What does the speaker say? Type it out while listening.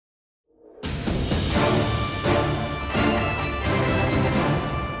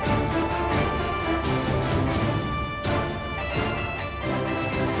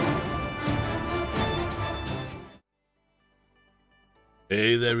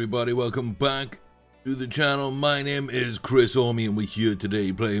Hey there everybody, welcome back to the channel. My name is Chris Ormy and we're here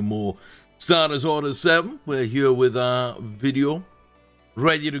today playing more Starters Order 7. We're here with our video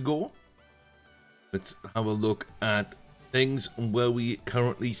ready to go. Let's have a look at things and where we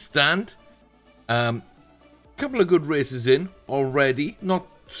currently stand. Couple of good races in already, not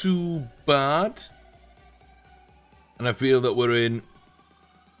too bad. And I feel that we're in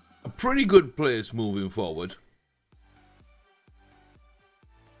a pretty good place moving forward.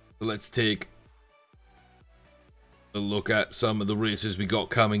 So let's take a look at some of the races we got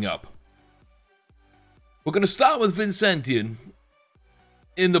coming up. We're going to start with Vincentian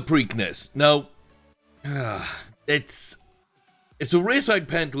in the Preakness. Now, it's a race I'd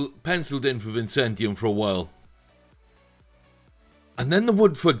penciled in for Vincentian for a while. And then the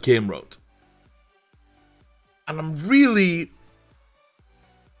Woodford came round. And I'm really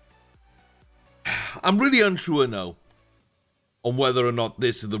unsure now on whether or not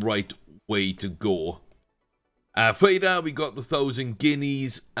this is the right way to go. Fader, we got the 1,000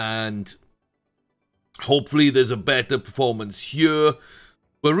 guineas, and hopefully there's a better performance here.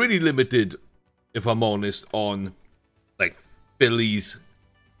 We're really limited, if I'm honest, on like fillies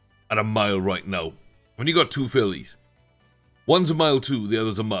at a mile right now. When you got two fillies, one's a mile 2, the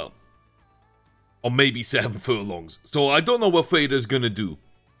other's a mile, or maybe 7 furlongs. So I don't know what Fader's gonna do.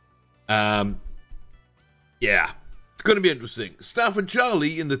 Yeah. It's going to be interesting. Stafford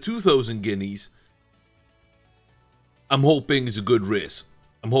Charlie in the 2,000 guineas. I'm hoping is a good race.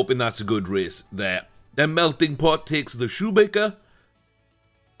 I'm hoping that's a good race there. Then Melting Pot takes the Shoemaker.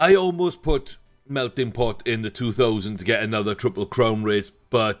 I almost put Melting Pot in the 2,000 to get another Triple Crown race.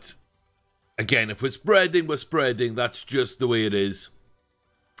 But again, if we're spreading, we're spreading. That's just the way it is.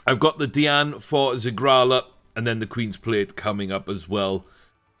 I've got the Diane for Zigrala. And then the Queen's Plate coming up as well.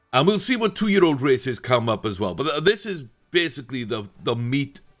 And we'll see what 2-year-old races come up as well. But this is basically the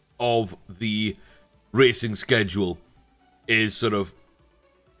meat of the racing schedule. Is sort of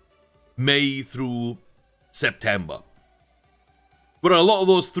May through September. Where a lot of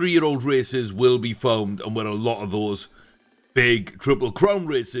those 3-year-old races will be found. And where a lot of those big Triple Crown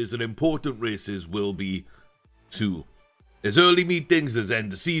races and important races will be too. There's early meetings, there's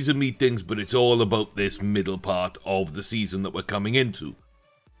end of season meetings. But it's all about this middle part of the season that we're coming into.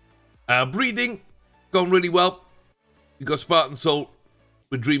 Breeding, going really well. We got Spartan Soul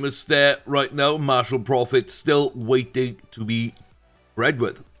with Dreamer's Stare right now. Martial Prophet still waiting to be bred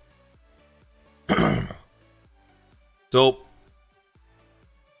with. So,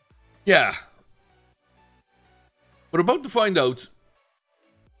 yeah. We're about to find out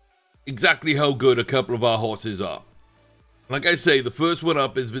exactly how good a couple of our horses are. Like I say, the first one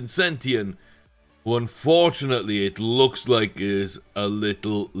up is Vincentian, who unfortunately it looks like is a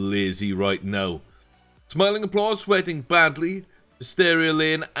little lazy right now. Smiling Applause sweating badly. Hysteria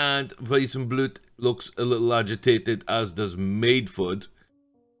Lane and Weissenblut looks a little agitated, as does Maidford.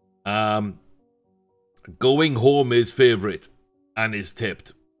 Going Home is favourite and is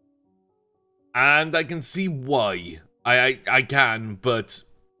tipped. And I can see why. I can, but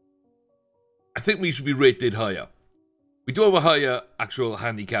I think we should be rated higher. We do have a higher actual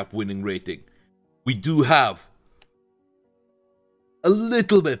handicap winning rating. We do have a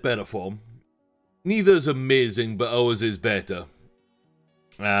little bit better form. Neither's amazing, but ours is better.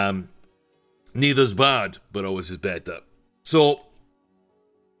 Neither's bad, but ours is better. So,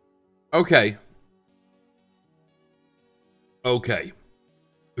 okay. Okay.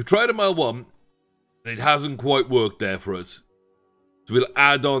 We've tried a mile 1, and it hasn't quite worked there for us. So we'll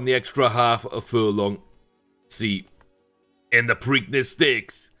add on the extra half a furlong. See, in the Preakness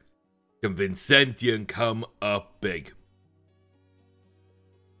Stakes, can Vincentian come up big?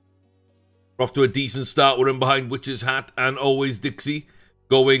 We're off to a decent start. We're in behind Witch's Hat and Always Dixie.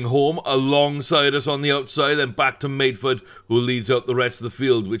 Going Home alongside us on the outside. Then back to Maidford, who leads out the rest of the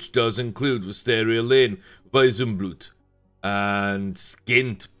field, which does include Wisteria Lane, Weissenblut, and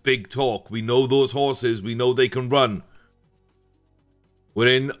Skint. Big Talk. We know those horses. We know they can run. We're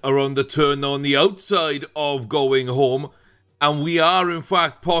in around the turn on the outside of Going Home. And we are, in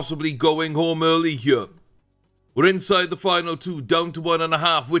fact, possibly going home early here. We're inside the final 2, down to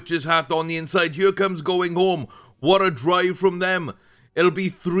 1.5. Witch's Hat on the inside. Here comes Going Home. What a drive from them. It'll be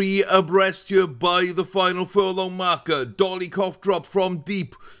 3 abreast here by the final furlong marker. Dolly Cough Drop from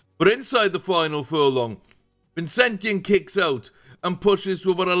deep. But inside the final furlong, Vincentian kicks out and pushes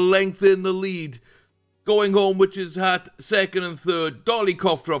to about a length in the lead. Going Home, Witch's Hat, 2nd and 3rd. Dolly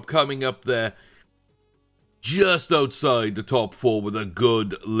Cough Drop coming up there. Just outside the top 4 with a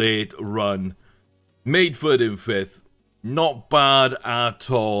good late run. Maidford in 5th. Not bad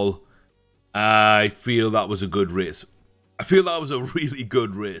at all. I feel that was a good race. I feel that was a really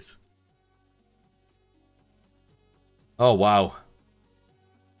good race. Oh, wow.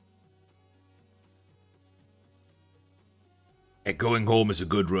 Yeah, going home is a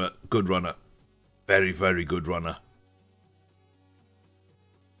good runner. Very, very good runner.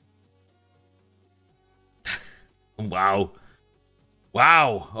 Wow.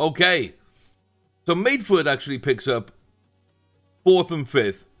 Wow. Okay. So Maidfoot actually picks up 4th and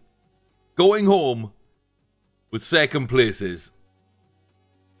 5th. Going home with 2nd places.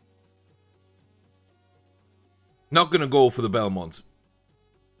 Not going to go for the Belmont.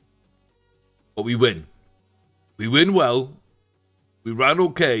 But we win. We win well. We ran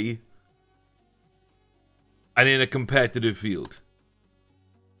okay. And in a competitive field.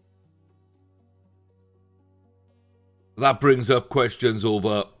 That brings up questions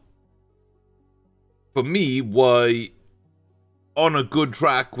over, for me, why on a good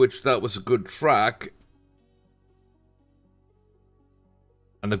track, which that was a good track,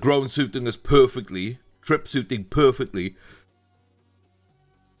 and the ground suiting us perfectly, trip suiting perfectly,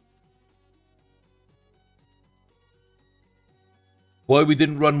 why we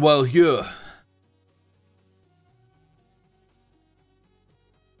didn't run well here.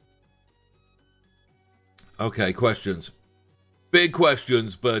 Okay, questions. Big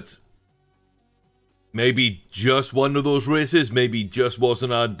questions, but maybe just one of those races, maybe just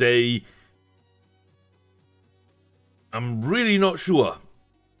wasn't our day. I'm really not sure.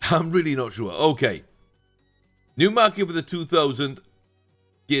 I'm really not sure. Okay. New market for the 2,000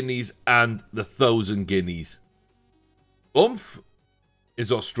 guineas and the 1,000 guineas. Oomph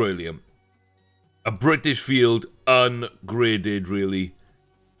is Australian. A British field, ungraded, really.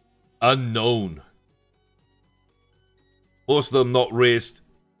 Unknown. Most of them not raced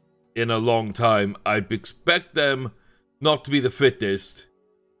in a long time. I'd expect them not to be the fittest.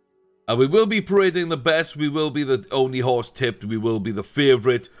 And we will be parading the best. We will be the only horse tipped. We will be the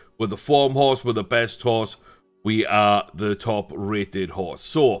favourite. We're the form horse. We're the best horse. We are the top rated horse.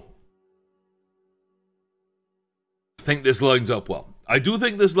 So, I think this lines up well. I do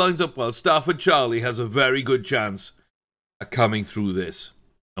think this lines up well. Stafford Charlie has a very good chance at coming through this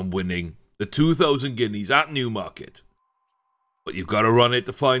and winning the 2,000 guineas at Newmarket. But you've got to run it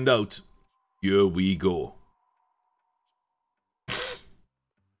to find out. Here we go.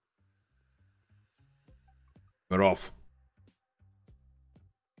 We're off.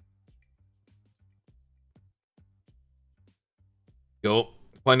 Go.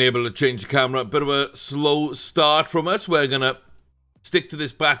 Finally able to change the camera. Bit of a slow start from us. We're going to stick to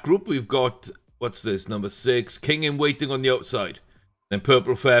this back group. We've got, what's this, number 6. King in Waiting on the outside. Then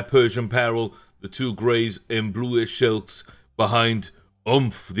Purple Fair, Persian Peril. The 2 greys in bluish silks. Behind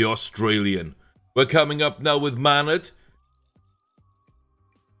Oomph, the Australian. We're coming up now with Manard.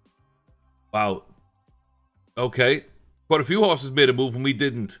 Wow. Okay. Quite a few horses made a move and we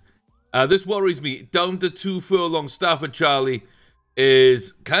didn't. This worries me. Down to 2 furlongs. Stafford Charlie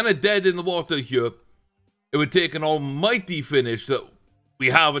is kind of dead in the water here. It would take an almighty finish that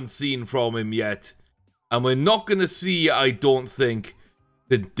we haven't seen from him yet. And we're not going to see, I don't think,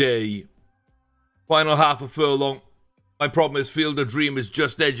 today. Final half a furlong. My problem is Field of Dream is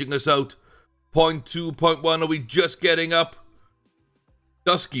just edging us out. 0.2, 0.1, are we just getting up?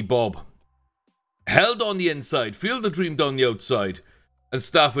 Dusky Bob. Held on the inside. Field of Dream down the outside. And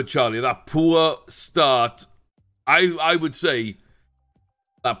Stafford Charlie. That poor start. I would say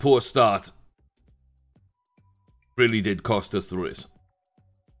that poor start really did cost us the race.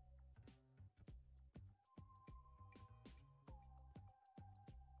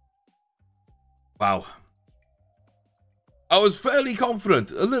 Wow. I was fairly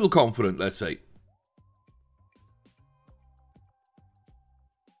confident, a little confident, let's say.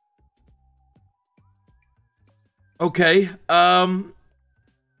 Okay,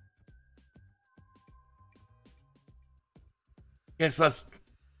 guess that's,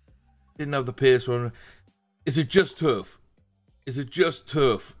 didn't have the pace run. Is it just turf? Is it just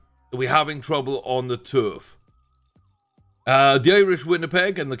turf? Are we having trouble on the turf? The Irish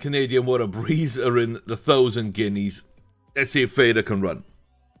Winnipeg and the Canadian Water Breeze are in the 1,000 guineas. Let's see if Fader can run.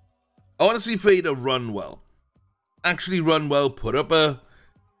 I want to see Fader run well. Actually run well, put up a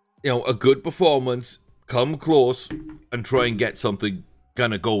good performance, come close, and try and get something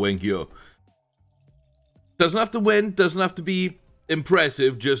kind of going here. Doesn't have to win, doesn't have to be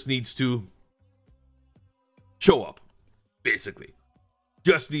impressive, just needs to show up, basically.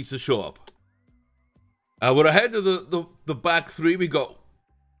 Just needs to show up. We're ahead of the back 3. We got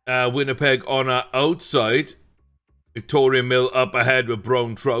Winnipeg on our outside. Victoria Mill up ahead with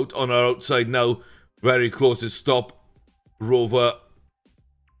Brown Trout. On our outside now, very close to stop. Rover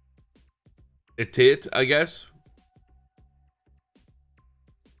Etate, I guess.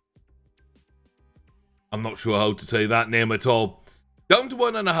 I'm not sure how to say that name at all. Down to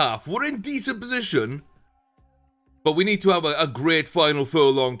 1.5. We're in decent position. But we need to have a great final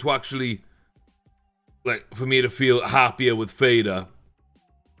furlong to actually, like, for me to feel happier with Fader.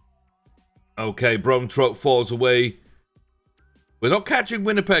 Okay, Brown Trout falls away. We're not catching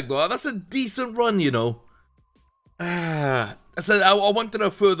Winnipeg, though. That's a decent run, you know. I said I wanted her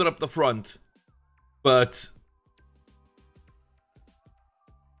further up the front. But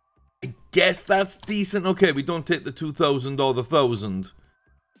I guess that's decent. Okay, we don't take the 2,000 or the 1,000.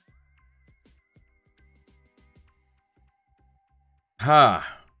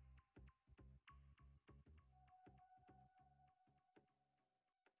 Ha.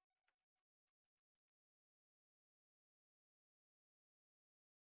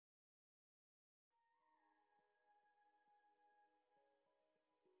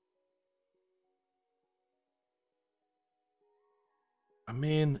 I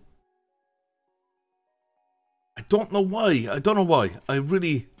mean, I don't know why. I don't know why. I'm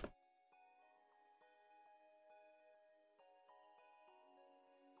really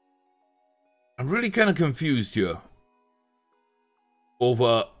kind of confused here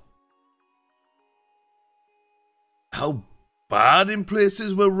over how bad in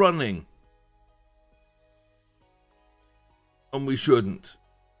places we're running. And we shouldn't.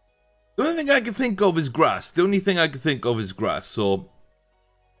 The only thing I can think of is grass. The only thing I can think of is grass. So,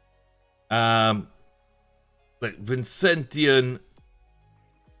 like Vincentian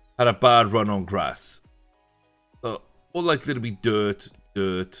had a bad run on grass. So, more likely to be dirt.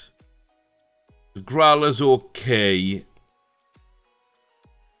 The Growler's okay.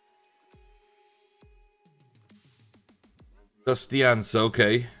 That's the answer,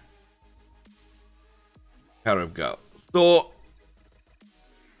 okay. Carabgal. So,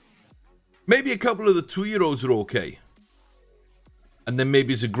 maybe a couple of the 2-year-olds are okay. And then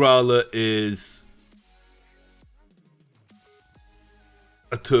maybe Zagrala is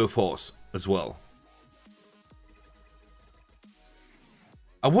a turf horse as well.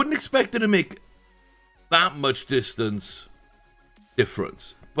 I wouldn't expect it to make that much distance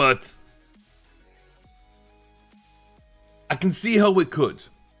difference, but I can see how it could.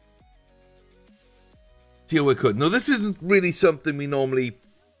 Now, this isn't really something we normally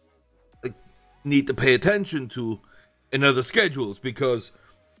need to pay attention to in other schedules because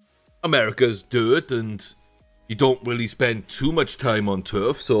America's dirt and you don't really spend too much time on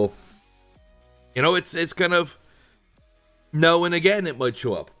turf, so you know it's kind of now and again it might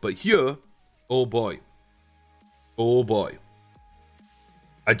show up, but here, oh boy,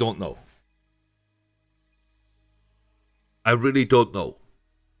 I don't know. I really don't know.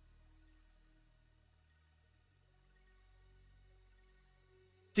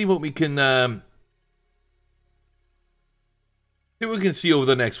 See what we can see over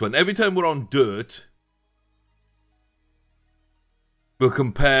the next one. Every time we're on dirt, we'll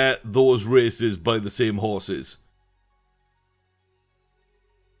compare those races by the same horses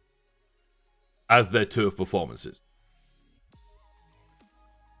as their turf performances.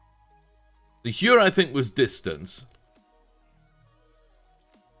 So here I think was distance.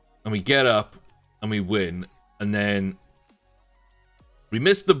 And we get up and we win. And then we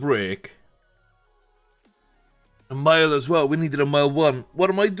missed the break. A mile as well. We needed a mile 1. What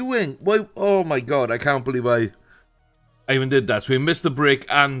am I doing? Why? Oh my god, I can't believe I even did that. So we missed the break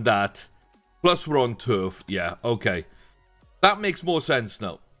and that. Plus we're on turf. Yeah, okay. That makes more sense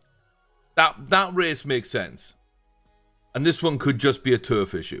now. That race makes sense. And this one could just be a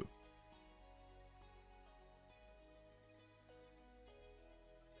turf issue.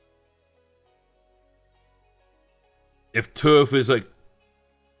 If turf is like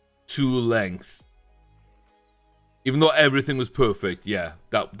 2 lengths, even though everything was perfect, yeah,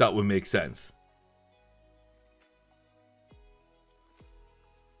 that would make sense.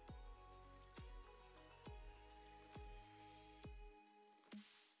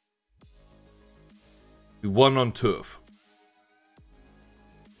 We won on turf.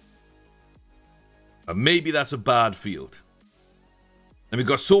 And maybe that's a bad field. And we've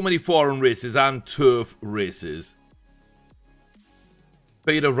got so many foreign races and turf races.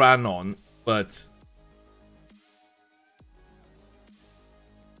 Fader ran on, but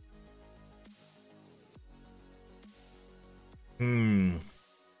I'm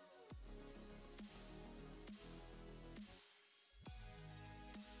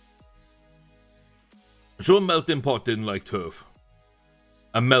sure Melting Pot didn't like turf.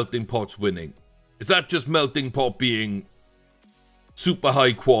 And Melting Pot's winning. Is that just Melting Pot being super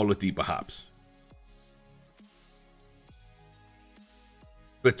high quality, perhaps?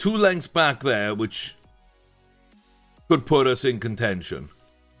 We're 2 lengths back there, which could put us in contention.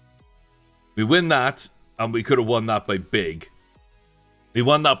 We win that, and we could have won that by big. We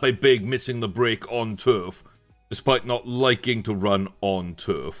won that by big, missing the break on turf, despite not liking to run on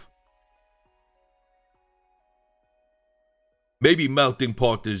turf. Maybe Melting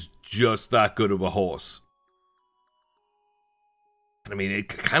Pot is just that good of a horse. I mean, it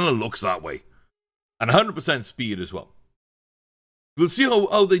kind of looks that way. And 100% speed as well. We'll see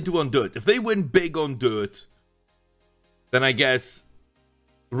how they do on dirt. If they win big on dirt, then I guess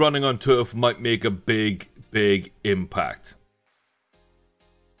running on turf might make a big impact.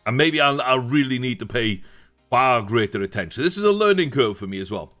 And maybe I'll really need to pay far greater attention. This is a learning curve for me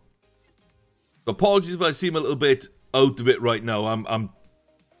as well. So apologies if I seem a little bit out of it right now.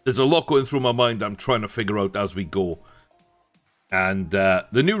 There's a lot going through my mind I'm trying to figure out as we go. And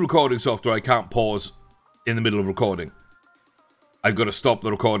the new recording software, I can't pause in the middle of recording. I've got to stop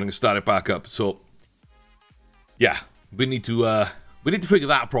the recording and start it back up. So yeah, we need to figure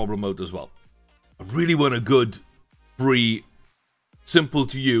that problem out as well. I really want a good, free, simple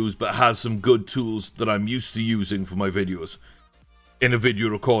to use, but has some good tools that I'm used to using for my videos in a video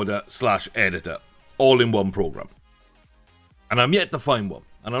recorder / editor, all in one program. And I'm yet to find one.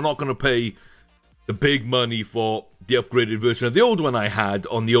 And I'm not going to pay the big money for the upgraded version of the old one I had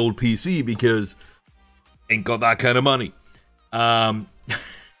on the old PC because ain't got that kind of money.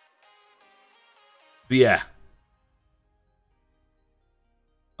 Yeah.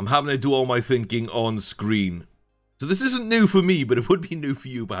 I'm having to do all my thinking on screen. So this isn't new for me, but it would be new for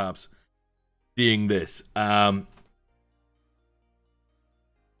you, perhaps, seeing this.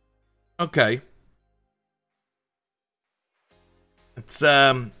 Okay.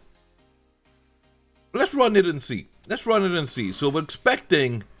 Let's run it and see. Let's run it and see. So we're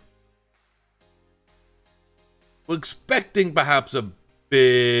expecting perhaps a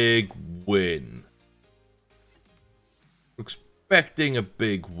big win. We're expecting a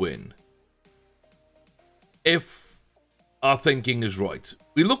big win. If our thinking is right.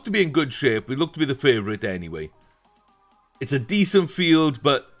 We look to be in good shape. We look to be the favourite anyway. It's a decent field,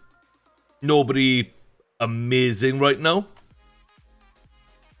 but nobody amazing right now.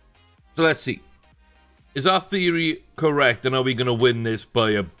 So let's see. Is our theory correct, and are we going to win this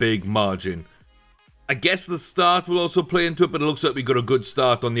by a big margin? I guess the start will also play into it, but it looks like we got a good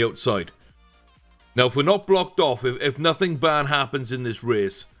start on the outside. Now, if we're not blocked off, if nothing bad happens in this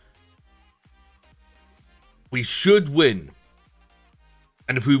race, we should win.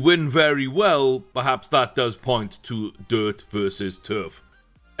 And if we win very well, perhaps that does point to dirt versus turf.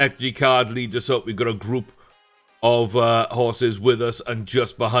 Equity card leads us up. We've got a group of horses with us, and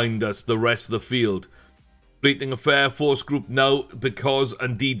just behind us, the rest of the field. Completing a fair force group now because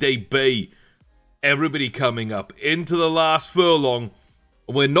indeed they Bay. Everybody coming up into the last furlong.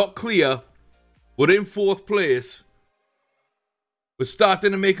 We're not clear. We're in 4th place. We're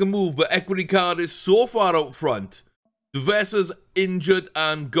starting to make a move, but Equity Card is so far out front. Duvessa's injured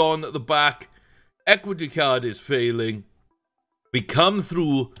and gone at the back. Equity Card is failing. We come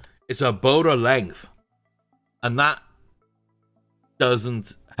through. It's about a length. And that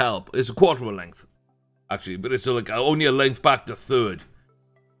doesn't help. It's a quarter of a length, actually. But it's like only a length back to 3rd.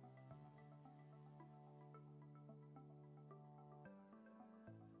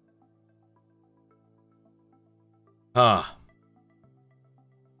 Ah.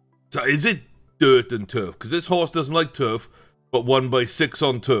 So is it dirt and turf? Because this horse doesn't like turf, but won by 6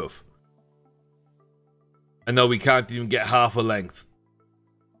 on turf. And now we can't even get half a length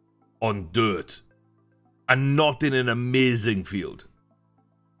on dirt. And not in an amazing field.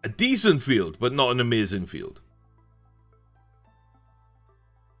 A decent field, but not an amazing field.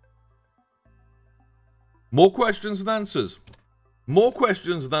 More questions than answers. More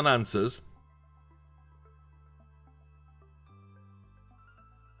questions than answers.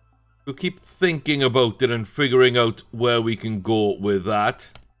 We'll keep thinking about it and figuring out where we can go with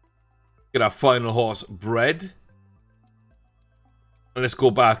that. Get our final horse bred. And let's go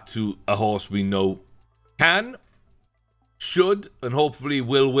back to a horse we know can, should, and hopefully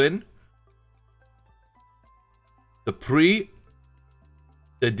will win. The Prix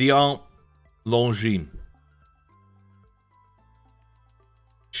de Dion Longines.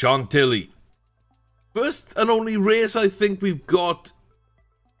 Chantilly. First and only race I think we've got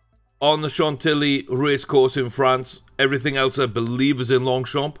on the Chantilly racecourse in France. Everything else I believe is in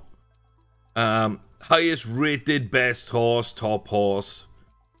Longchamp. Highest rated best horse, top horse.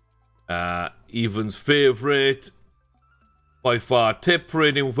 Evans favourite. By far tip,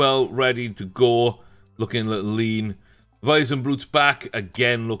 rating well, ready to go. Looking a little lean. Weizenbrut's back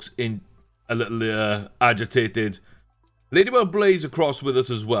again, looks in a little agitated. Ladybird Blaze across with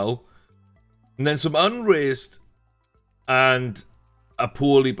us as well. And then some unraced and are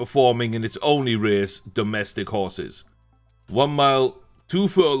poorly performing in its only race, domestic horses. 1 mile, 2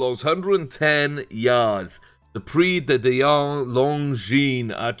 furlongs, 110 yards. The Prix de Dion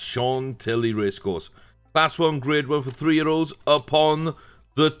Longines at Chantilly Racecourse. Class 1, Grade 1 for 3-year-olds upon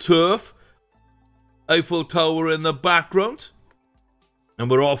the turf. Eiffel Tower in the background. And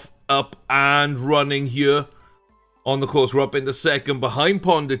we're off, up and running here on the course. We're up into second behind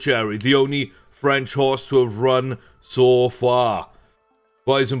Pondicherry, the only French horse to have run so far.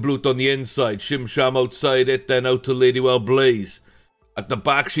 Weizenblut on the inside, Shimsham outside it, then out to Ladywell Blaze. At the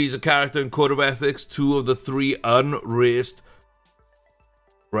back, She's a Character and Code of Ethics, 2 of the 3 unraced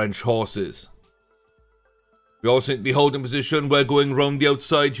French horses. We all seem to be holding position. We're going round the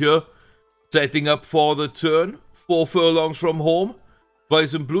outside here, setting up for the turn. 4 furlongs from home.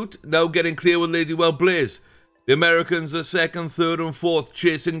 Weizenblut now getting clear with Ladywell Blaze. The Americans are second, third and fourth,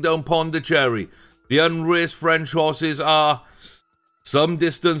 chasing down Pondicherry. The unraced French horses are some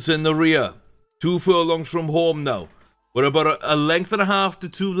distance in the rear. 2 furlongs from home now. We're about a length and a half to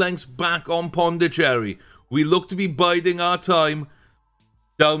 2 lengths back on Pondicherry. We look to be biding our time.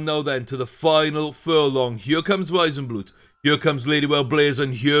 Down now then to the final furlong. Here comes Weizenblut. Here comes Ladywell Blaze,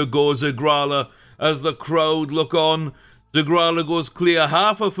 and here goes Zigrala as the crowd look on. Zigrala goes clear,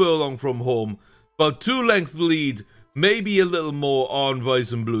 half a furlong from home. About 2 length lead, maybe a little more on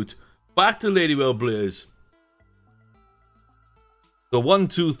Weizenblut. Back to Ladywell Blaze. So 1,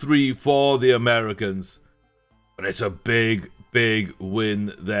 2, 3 for the Americans. But it's a big, big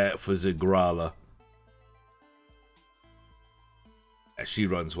win there for Zigrala. Yeah, she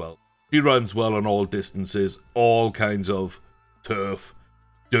runs well. She runs well on all distances, all kinds of turf,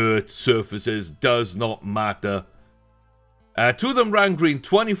 dirt, surfaces, does not matter. 2 of them ran green,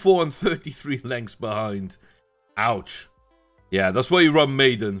 24 and 33 lengths behind. Ouch. Yeah, that's why you run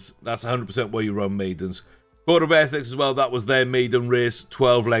maidens. That's 100% why you run maidens. Code of Ethics as well, that was their maiden race,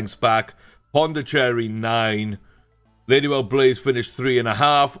 12 lengths back. Pondicherry, 9. Ladywell Blaze finished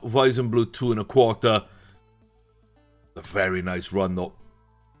 3.5. Weizenblut, 2.25. A very nice run, though.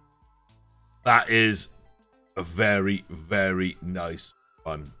 That is a very, very nice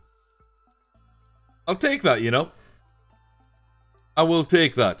run. I'll take that, you know. I will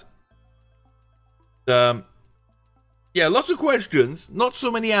take that. Yeah, lots of questions, not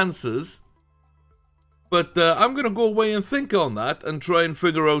so many answers. But I'm going to go away and think on that and try and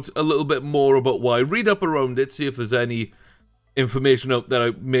figure out a little bit more about why. Read up around it, see if there's any information out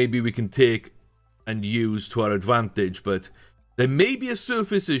there maybe we can take and use to our advantage. But there may be a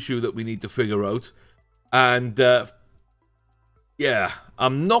surface issue that we need to figure out. And, yeah,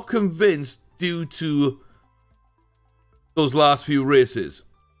 I'm not convinced due to those last few races.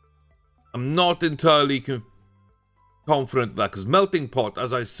 I'm not entirely confident of that, because Melting Pot,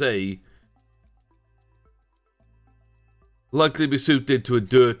 as I say, likely be suited to a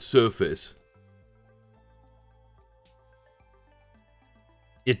dirt surface.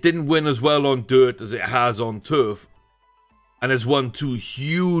 It didn't win as well on dirt as it has on turf, and has won 2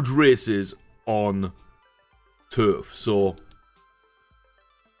 huge races on turf. So,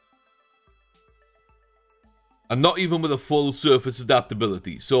 and not even with a full surface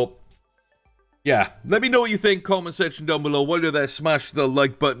adaptability. So, yeah, let me know what you think. Comment section down below. While you're there, smash the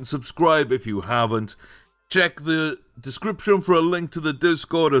like button. Subscribe if you haven't. Check the description for a link to the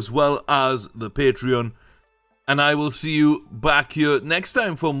Discord as well as the Patreon. And I will see you back here next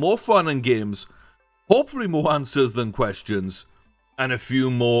time for more fun and games. Hopefully more answers than questions. And a few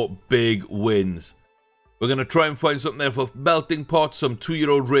more big wins. We're going to try and find something there for Melting Pot, some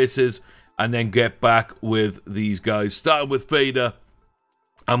 2-year-old races, and then get back with these guys. Starting with Fader.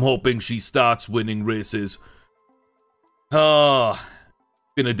 I'm hoping she starts winning races. Been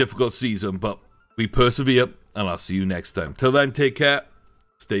a difficult season, but we persevere, and I'll see you next time. Till then, take care.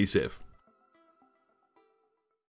 Stay safe.